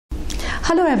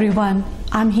Hello everyone,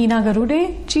 I'm Heena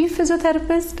Garude, Chief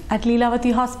Physiotherapist at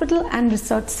Lilavati Hospital and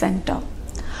Research Center.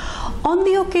 On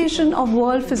the occasion of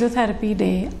World Physiotherapy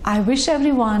Day, I wish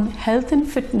everyone health and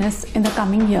fitness in the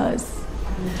coming years.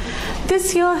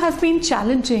 This year has been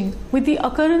challenging with the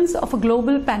occurrence of a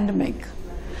global pandemic.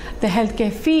 The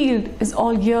healthcare field is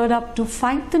all geared up to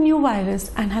fight the new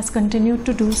virus and has continued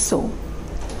to do so.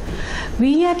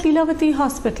 We at Lilavati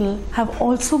Hospital have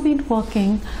also been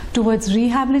working towards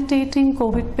rehabilitating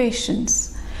COVID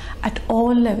patients at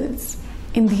all levels,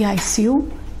 in the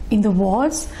ICU, in the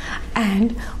wards,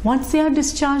 and once they are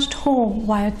discharged home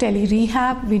via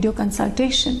tele-rehab video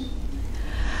consultation.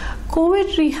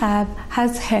 COVID rehab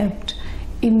has helped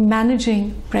in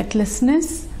managing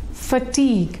breathlessness,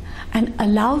 fatigue, and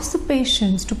allows the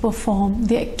patients to perform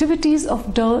the activities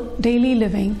of daily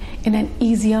living in an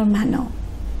easier manner.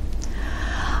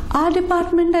 Our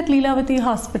department at Lilavati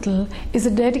Hospital is a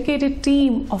dedicated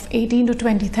team of 18 to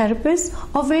 20 therapists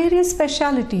of various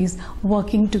specialities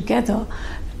working together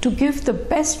to give the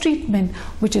best treatment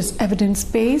which is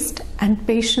evidence-based and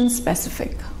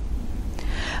patient-specific.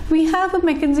 We have a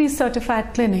McKinsey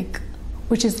certified clinic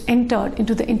which is entered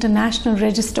into the International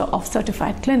Register of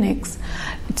Certified Clinics.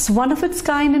 It's one of its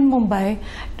kind in Mumbai,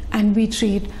 and we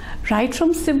treat right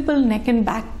from simple neck and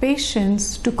back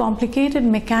patients to complicated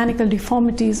mechanical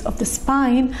deformities of the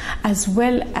spine as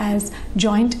well as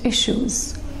joint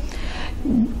issues.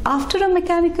 After a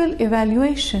mechanical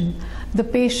evaluation, the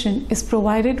patient is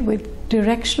provided with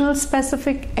directional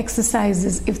specific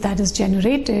exercises if that is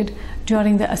generated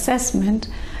during the assessment,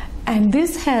 and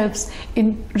this helps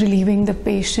in relieving the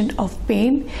patient of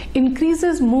pain,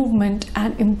 increases movement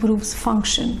and improves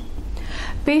function.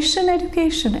 Patient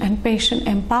education and patient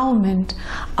empowerment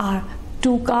are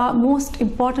two most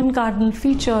important cardinal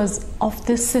features of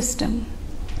this system.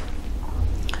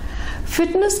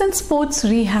 Fitness and sports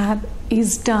rehab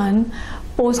is done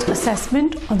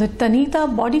post-assessment on the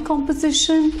Tanita body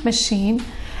composition machine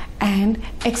and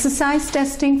exercise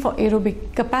testing for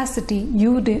aerobic capacity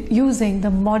using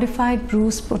the modified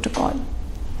Bruce protocol.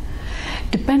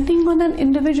 Depending on an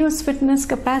individual's fitness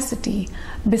capacity,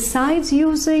 besides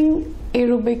using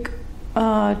aerobic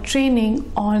training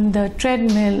on the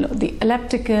treadmill, the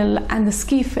elliptical and the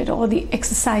ski fit or the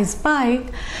exercise bike,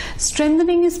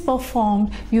 strengthening is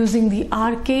performed using the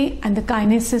RK and the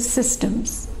kinesis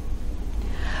systems.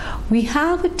 We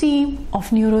have a team of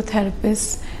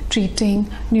neurotherapists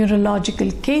treating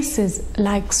neurological cases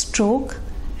like stroke,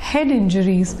 head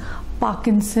injuries,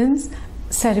 Parkinson's,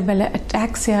 cerebellar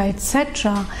ataxia,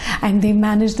 etc., and they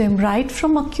manage them right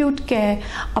from acute care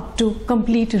up to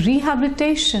complete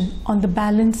rehabilitation on the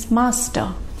Balance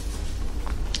Master.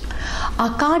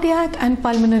 Our cardiac and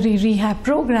pulmonary rehab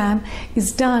program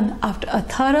is done after a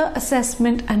thorough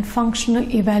assessment and functional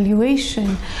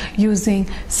evaluation using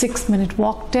 6-minute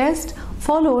walk test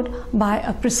followed by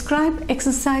a prescribed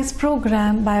exercise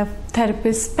program by a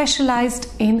therapist specialized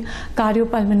in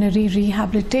cardiopulmonary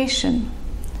rehabilitation.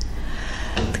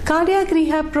 The cardiac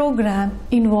rehab program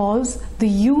involves the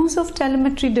use of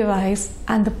telemetry device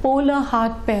and the polar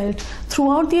heart belt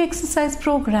throughout the exercise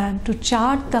program to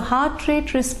chart the heart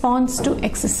rate response to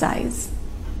exercise.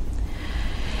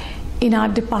 In our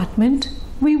department,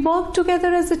 we work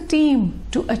together as a team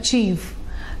to achieve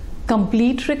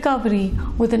complete recovery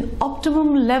with an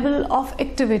optimum level of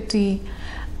activity,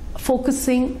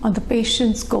 focusing on the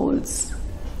patient's goals.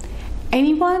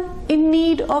 Anyone in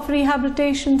need of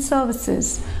rehabilitation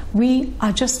services, we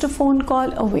are just a phone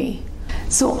call away.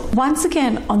 So once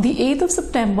again, on the 8th of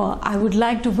September, I would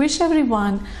like to wish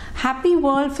everyone Happy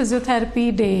World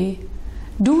Physiotherapy Day.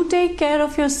 Do take care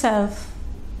of yourself.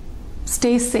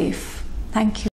 Stay safe. Thank you.